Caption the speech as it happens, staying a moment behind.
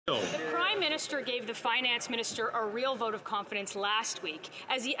The Prime Minister gave the Finance Minister a real vote of confidence last week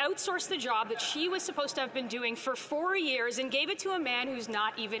as he outsourced the job that she was supposed to have been doing for 4 years and gave it to a man who's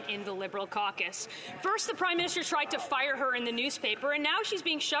not even in the Liberal caucus. First, the Prime Minister tried to fire her in the newspaper, and now she's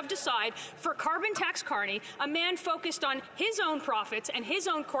being shoved aside for Carbon Tax Carney, a man focused on his own profits and his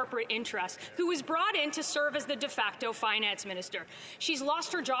own corporate interests, who was brought in to serve as the de facto Finance Minister. She's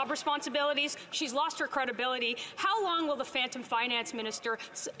lost her job responsibilities. She's lost her credibility. How long will the Phantom Finance Minister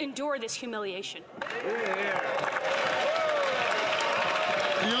endure this humiliation?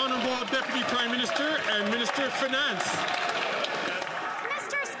 The Honourable Deputy Prime Minister and Minister of Finance.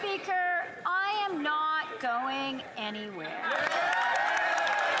 Mr. Speaker, I am not going anywhere.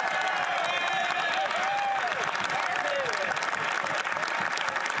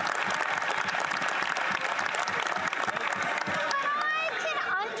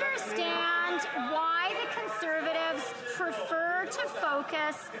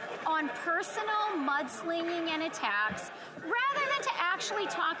 Focus on personal mudslinging and attacks rather than to actually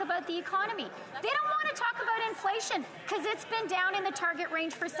talk about the economy. They don't want to talk about inflation because it's been down in the target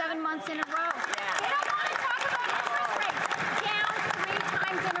range for 7 months in a row. They don't want to talk about interest rates down 3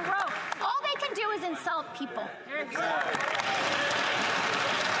 times in a row. All they can do is insult people.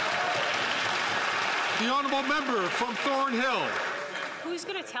 The Honourable Member from Thornhill. Who's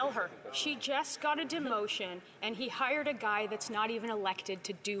going to tell her? She just got a demotion, and he hired a guy that's not even elected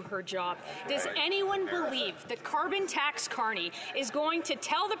to do her job. Does anyone believe that Carbon Tax Carney is going to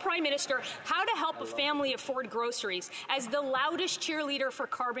tell the Prime Minister how to help a family afford groceries as the loudest cheerleader for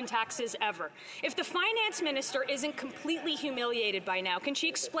carbon taxes ever? If the Finance Minister isn't completely humiliated by now, can she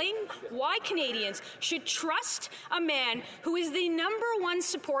explain why Canadians should trust a man who is the #1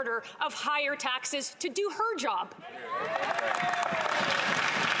 supporter of higher taxes to do her job?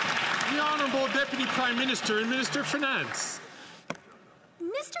 The Honourable Deputy Prime Minister and Minister of Finance.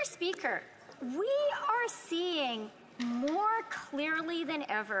 Mr. Speaker, we are seeing more clearly than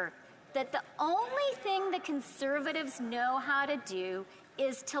ever that the only thing the Conservatives know how to do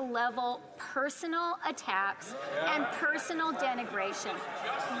is to level personal attacks and personal denigration.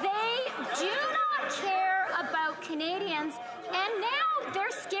 They do not care about Canadians, and now they're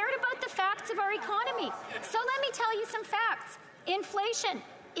scared about the facts of our economy. So let me tell you some facts. Inflation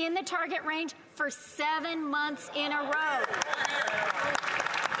in the target range for 7 months in a row.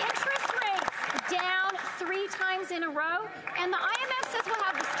 Interest rates down 3 times in a row, and the IMF says we'll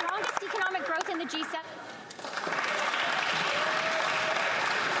have the strongest economic growth in the G7.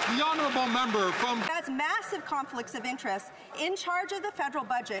 The Honourable Member from... Has massive conflicts of interest in charge of the federal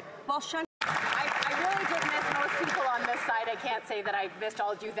budget while shunting... I really did miss most people on this side. I can't say that I missed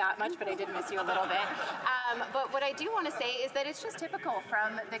all of you that much, but I did miss you a little bit. But what I do want to say is that it's just typical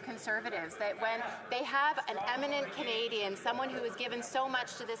from the Conservatives that when they have an eminent Canadian, someone who has given so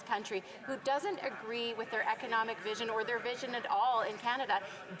much to this country, who doesn't agree with their economic vision or their vision at all in Canada,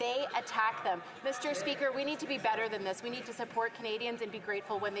 they attack them. Mr. Speaker, we need to be better than this. We need to support Canadians and be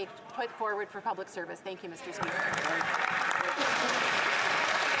grateful when they put forward for public service. Thank you, Mr. Speaker.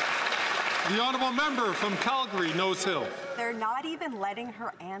 The Honourable Member from Calgary, Nose Hill. They're not even letting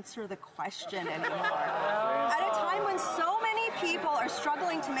her answer the question anymore. At a time when so many people are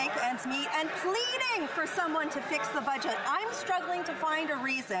struggling to make ends meet and pleading for someone to fix the budget, I'm struggling to find a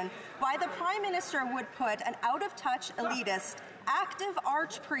reason why the Prime Minister would put an out-of-touch elitist, active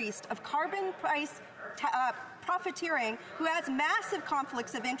archpriest of carbon price profiteering who has massive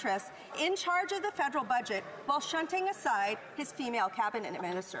conflicts of interest in charge of the federal budget while shunting aside his female cabinet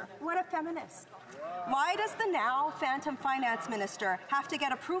minister. What a feminist. Why does the now Phantom Finance Minister have to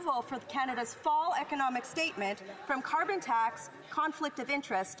get approval for Canada's fall economic statement from carbon tax, conflict of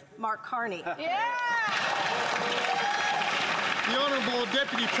interest, Mark Carney? The Honourable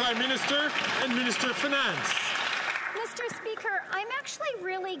Deputy Prime Minister and Minister of Finance. Mr. Speaker, I'm actually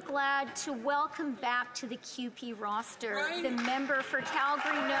really glad to welcome back to the QP roster the member for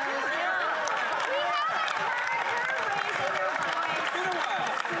Calgary Nose Hill. We haven't heard her raising her voice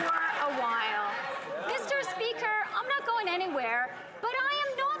for a while. Mr. Speaker, I'm not going anywhere, but I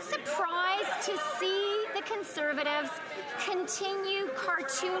am not surprised to see the Conservatives continue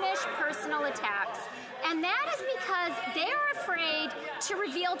cartoonish personal attacks. And that is because they are afraid to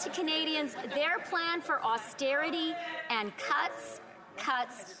reveal to Canadians their plan for austerity and cuts,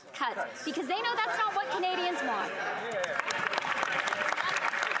 because they know that's not what Canadians want.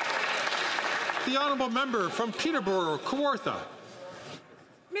 The Honourable Member from Peterborough, Kawartha.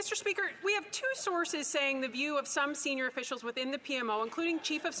 Mr. Speaker, we have two sources saying the view of some senior officials within the PMO, including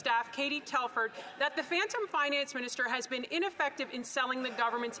Chief of Staff Katie Telford, that the Phantom Finance Minister has been ineffective in selling the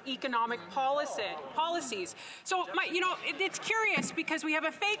government's economic policies. So, it's curious because we have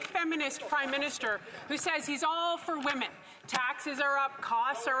a fake feminist Prime Minister who says he's all for women. Taxes are up,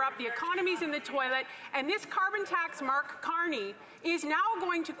 costs are up, the economy's in the toilet, and this carbon tax, Mark Carney, is now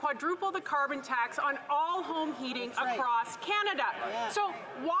going to quadruple the carbon tax on all home heating across Canada. Yeah. So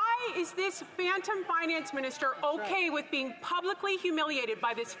why is this Phantom Finance Minister okay with being publicly humiliated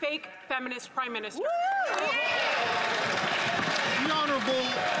by this fake feminist Prime Minister? The Honourable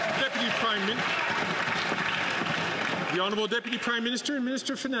Deputy Prime Minister and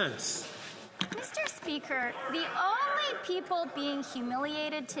Minister of Finance. Mr. Speaker, the only people being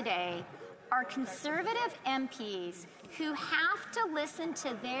humiliated today are Conservative MPs who have to listen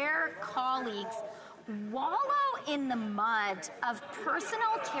to their colleagues wallow in the mud of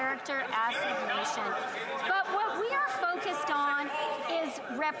personal character assassination. But what we are focused on is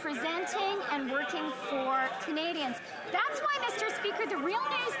representing and working for Canadians. That's why, Mr. Speaker, the real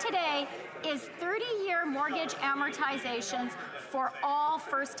news today is 30-year mortgage amortizations for all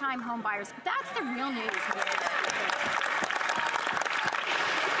first-time home buyers. That's the real news, Mr. Speaker.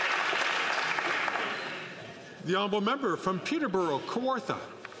 The Honourable Member from Peterborough, Kawartha.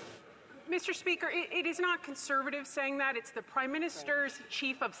 Mr. Speaker, it is not Conservatives saying that. It's the Prime Minister's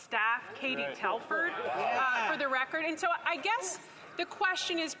Chief of Staff, Katie Telford, for the record. And so I guess the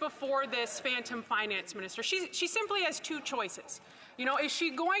question is before this Phantom Finance Minister. She simply has two choices. Is she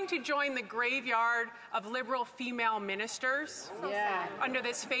going to join the graveyard of Liberal female ministers under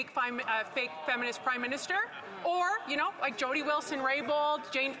this fake feminist Prime Minister? Or, like Jody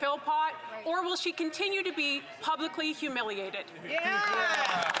Wilson-Raybould, Jane Philpott, or will she continue to be publicly humiliated?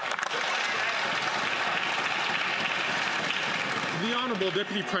 The Honourable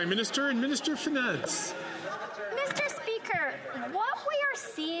Deputy Prime Minister and Minister of Finance. Mr. Speaker, what we are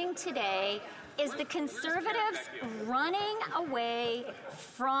seeing today is the Conservatives running away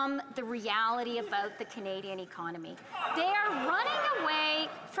from the reality about the Canadian economy. They are running away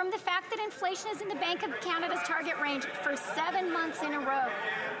from the fact that inflation is in the Bank of Canada's target range for 7 months in a row.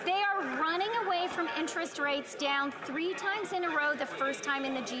 They are running away from interest rates down 3 times in a row, the first time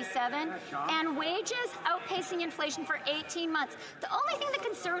in the G7, and wages outpacing inflation for 18 months. The only thing the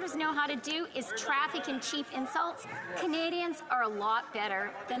Conservatives know how to do is traffic in cheap insults. Canadians are a lot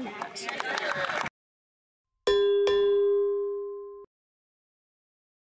better than that.